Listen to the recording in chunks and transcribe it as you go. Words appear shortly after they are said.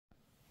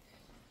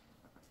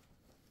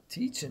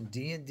Teaching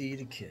D&D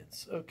to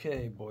kids.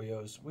 Okay,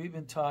 boyos, we've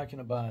been talking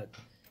about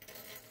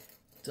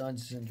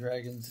Dungeons and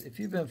Dragons. If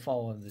you've been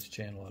following this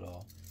channel at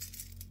all,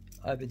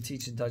 I've been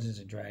teaching Dungeons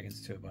and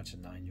Dragons to a bunch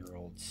of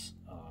 9-year-olds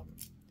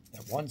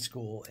at one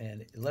school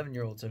and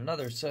 11-year-olds at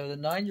another. So the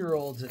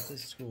 9-year-olds at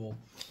this school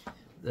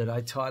that I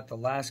taught the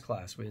last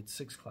class, we had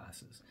 6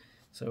 classes.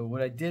 So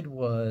what I did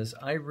was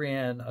I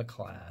ran a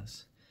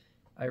class,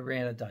 I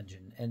ran a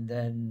dungeon, and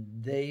then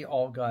they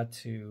all got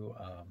to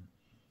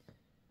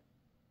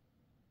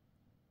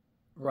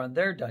run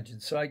their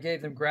dungeons. So I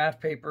gave them graph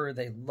paper.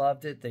 They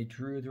loved it. They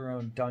drew their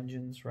own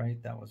dungeons,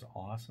 right? That was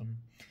awesome.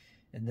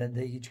 And then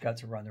they each got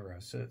to run their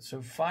own.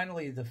 So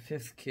finally, the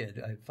 5th kid,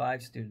 I had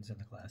 5 students in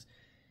the class.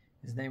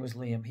 His name was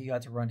Liam. He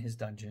got to run his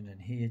dungeon, and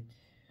he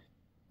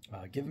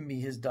had given me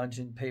his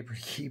dungeon paper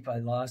to keep. I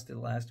lost it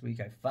last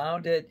week. I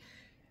found it.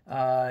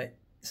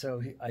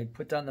 So I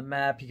put down the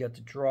map. He got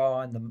to draw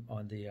on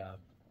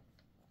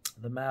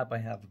the map. I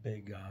have a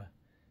big,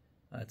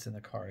 it's in the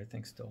car, I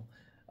think, still.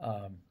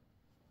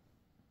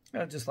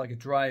 Just like a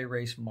dry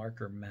erase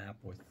marker map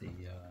with the,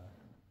 did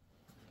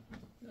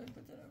I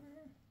put that over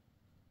here?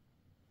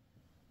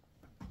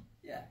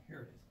 Yeah,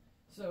 here it is.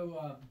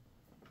 So,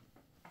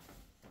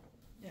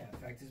 yeah, in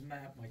fact, his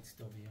map might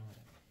still be on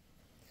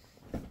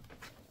it.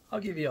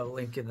 I'll give you a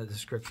link in the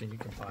description. You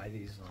can buy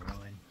these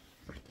online.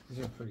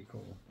 These are pretty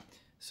cool.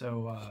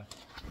 So,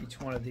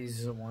 each one of these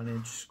is a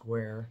 1-inch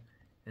square,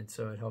 and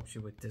so it helps you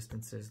with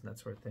distances and that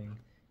sort of thing.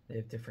 They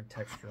have different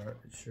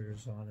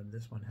textures on them.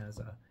 This one has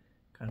a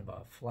kind of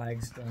a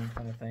flagstone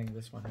kind of thing.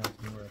 This one has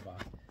more of a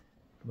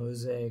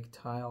mosaic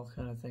tile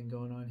kind of thing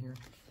going on here.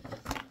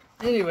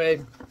 Anyway,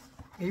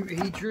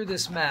 he drew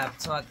this map.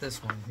 It's not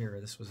this one here.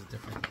 This was a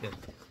different kid.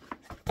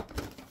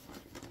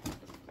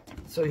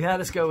 So he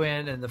had us go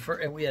in, and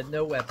we had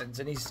no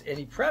weapons. And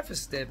he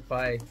prefaced it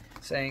by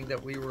saying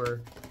that we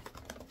were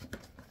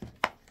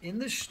in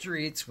the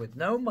streets with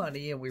no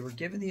money, and we were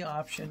given the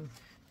option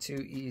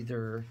to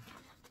either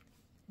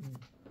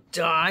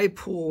die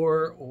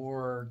poor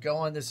or go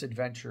on this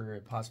adventure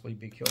and possibly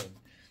be killed.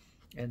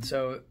 And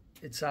so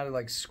it sounded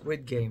like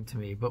Squid Game to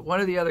me. But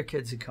one of the other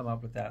kids had come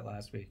up with that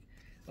last week.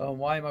 Oh,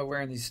 why am I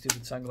wearing these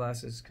stupid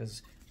sunglasses?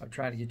 Because I'm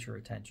trying to get your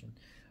attention.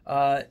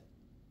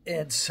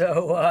 And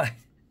so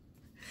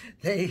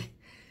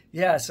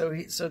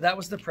so that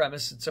was the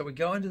premise. And so we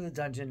go into the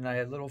dungeon, and I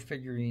had little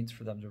figurines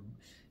for them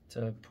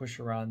to push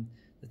around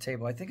the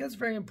table. I think that's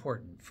very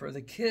important for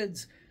the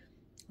kids.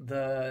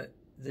 The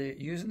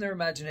using their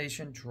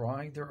imagination,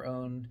 drawing their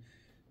own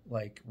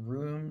like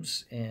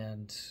rooms,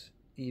 and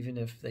even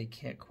if they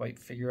can't quite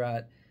figure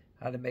out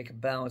how to make a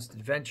balanced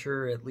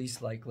adventure, at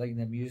least like letting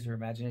them use their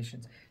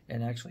imaginations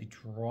and actually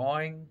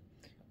drawing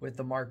with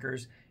the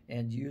markers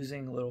and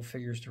using little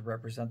figures to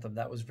represent them.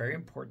 That was very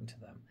important to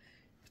them.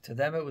 To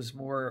them, it was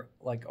more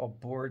like a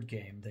board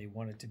game. They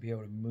wanted to be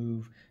able to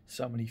move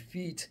so many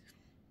feet.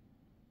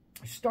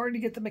 Starting to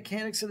get the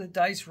mechanics of the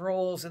dice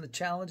rolls and the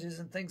challenges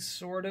and things,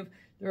 sort of.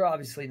 They're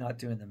obviously not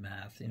doing the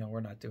math. You know, we're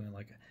not doing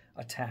like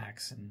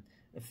attacks and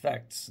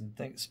effects and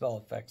spell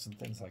effects and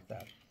things like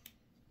that.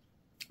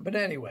 But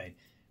anyway,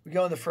 we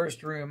go in the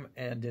first room,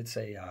 and it's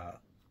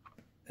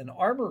an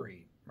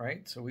armory,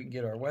 right? So we can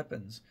get our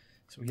weapons.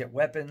 So we get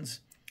weapons,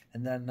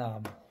 and then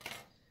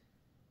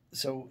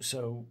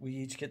so we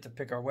each get to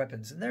pick our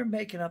weapons, and they're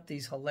making up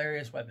these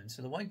hilarious weapons.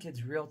 So the one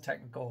kid's real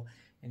technical,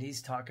 and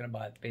he's talking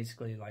about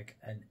basically like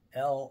an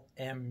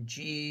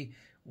LMG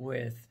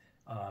with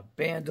a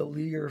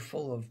bandolier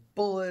full of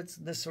bullets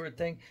and this sort of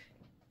thing.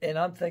 And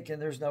I'm thinking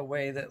there's no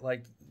way that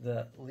like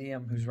the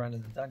Liam who's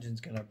running the dungeon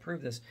is going to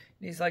approve this.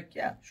 And he's like,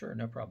 yeah, sure,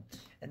 no problem.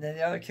 And then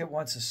the other kid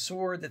wants a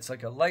sword that's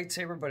like a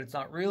lightsaber, but it's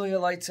not really a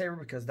lightsaber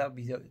because that would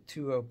be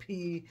too OP.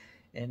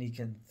 And he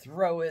can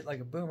throw it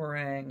like a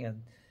boomerang.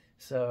 And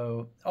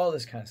so all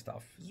this kind of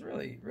stuff is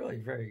really, really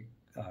very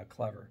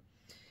clever.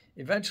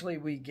 Eventually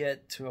we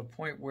get to a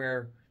point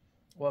where,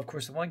 well, of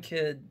course, the one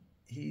kid,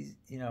 he,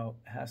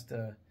 has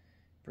to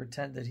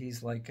pretend that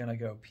he's like going to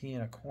go pee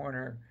in a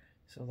corner.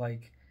 So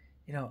like,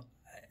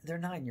 they're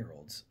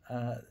 9-year-olds.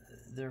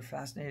 They're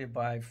fascinated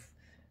by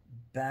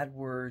bad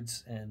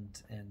words and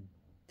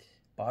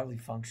bodily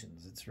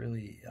functions. It's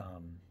really,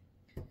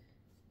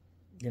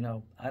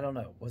 I don't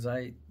know. Was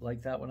I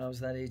like that when I was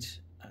that age?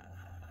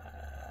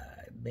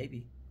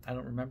 Maybe. I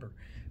don't remember.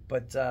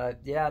 But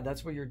yeah,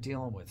 that's what you're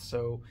dealing with.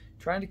 So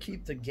trying to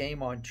keep the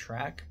game on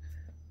track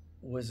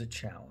was a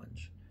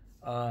challenge.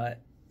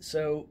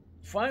 So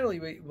finally,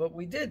 what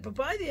we did, but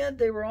by the end,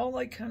 they were all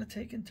like kind of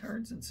taking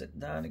turns and sitting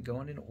down and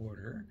going in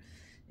order.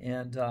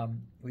 And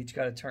we each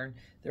got a turn.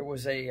 There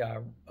was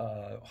a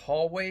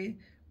hallway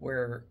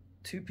where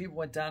 2 people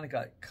went down and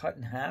got cut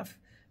in half,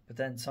 but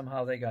then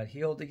somehow they got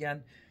healed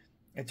again.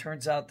 It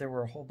turns out there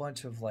were a whole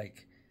bunch of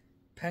like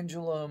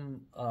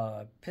pendulum,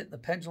 the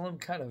pendulum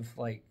kind of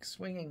like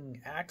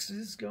swinging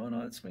axes going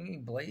on,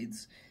 swinging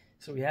blades.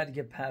 So we had to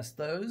get past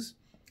those.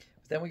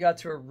 Then we got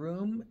to a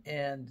room,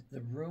 and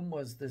the room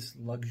was this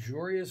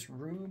luxurious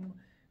room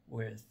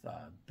with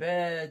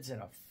beds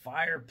and a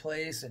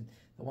fireplace. And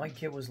the one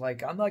kid was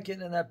like, I'm not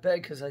getting in that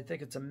bed because I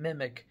think it's a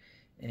mimic.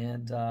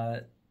 and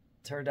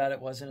turned out it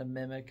wasn't a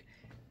mimic.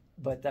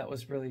 But that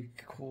was really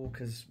cool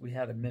because we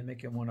had a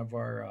mimic in one of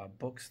our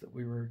books that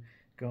we were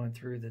going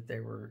through that they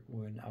were,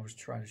 when I was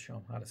trying to show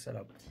them how to set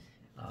up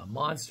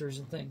monsters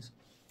and things.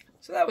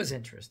 So that was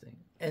interesting.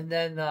 And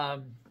then,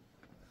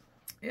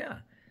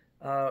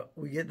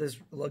 we get this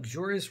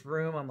luxurious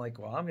room. I'm like,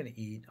 well, I'm going to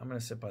eat. I'm going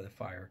to sit by the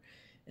fire.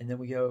 And then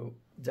we go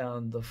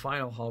down the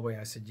final hallway.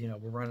 I said,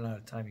 we're running out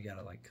of time. You got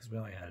to because we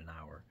only had an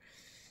hour.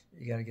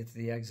 You got to get to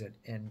the exit.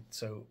 And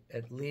so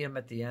at Liam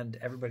at the end,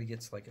 everybody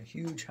gets like a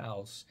huge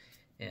house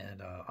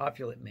and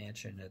opulent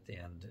mansion at the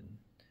end. And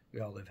we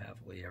all live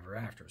happily ever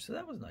after. So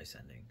that was a nice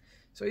ending.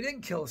 So he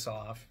didn't kill us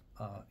off,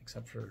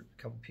 except for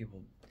a couple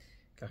people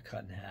got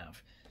cut in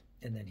half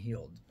and then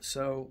healed.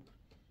 So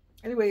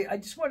anyway, I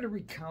just wanted to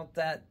recount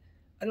that.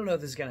 I don't know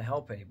if this is going to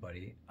help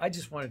anybody. I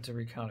just wanted to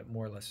recount it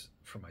more or less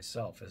for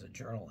myself as a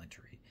journal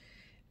entry.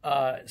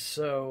 Ask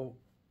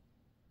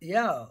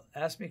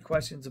me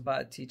questions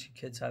about teaching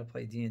kids how to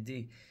play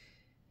D&D.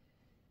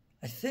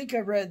 I think I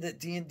read that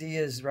D&D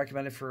is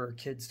recommended for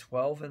kids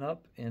 12 and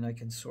up, and I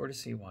can sort of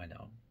see why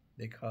now.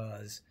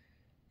 Because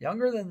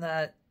younger than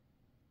that,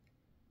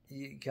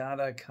 you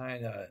gotta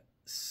kind of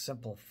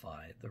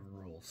simplify the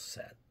rule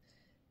set.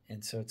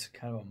 And so it's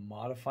kind of a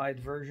modified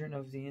version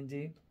of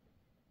D&D.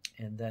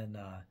 And then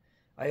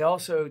I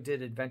also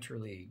did Adventure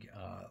League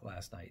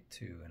last night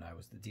too, and I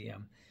was the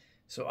DM.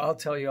 So I'll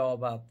tell you all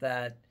about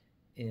that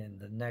in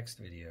the next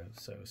video.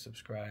 So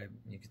subscribe,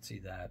 you can see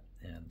that.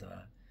 And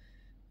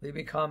leave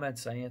me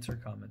comments. I answer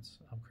comments.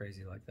 I'm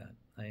crazy like that.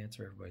 I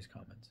answer everybody's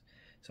comments.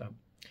 So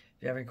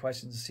if you have any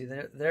questions, see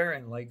there,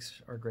 and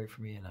likes are great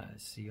for me, and I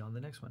see you on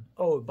the next one.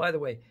 Oh, by the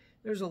way,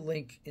 there's a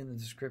link in the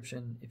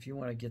description if you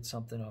want to get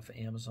something off of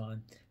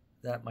Amazon.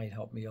 That might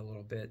help me a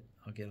little bit.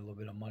 I'll get a little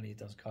bit of money. It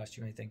doesn't cost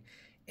you anything.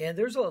 And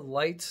there's a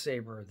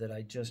lightsaber that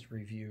I just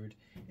reviewed,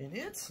 and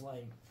it's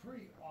like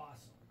pretty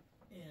awesome.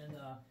 And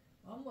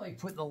I'm like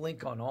putting the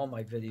link on all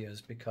my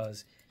videos,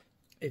 because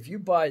if you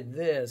buy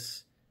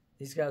this,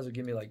 these guys will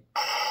give me like a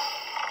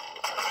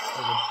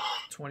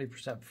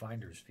 20%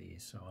 finder's fee.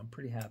 So I'm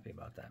pretty happy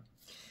about that.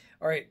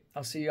 All right,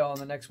 I'll see you all in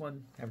the next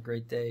one. Have a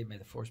great day. May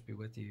the force be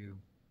with you.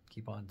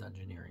 Keep on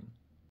dungeoneering.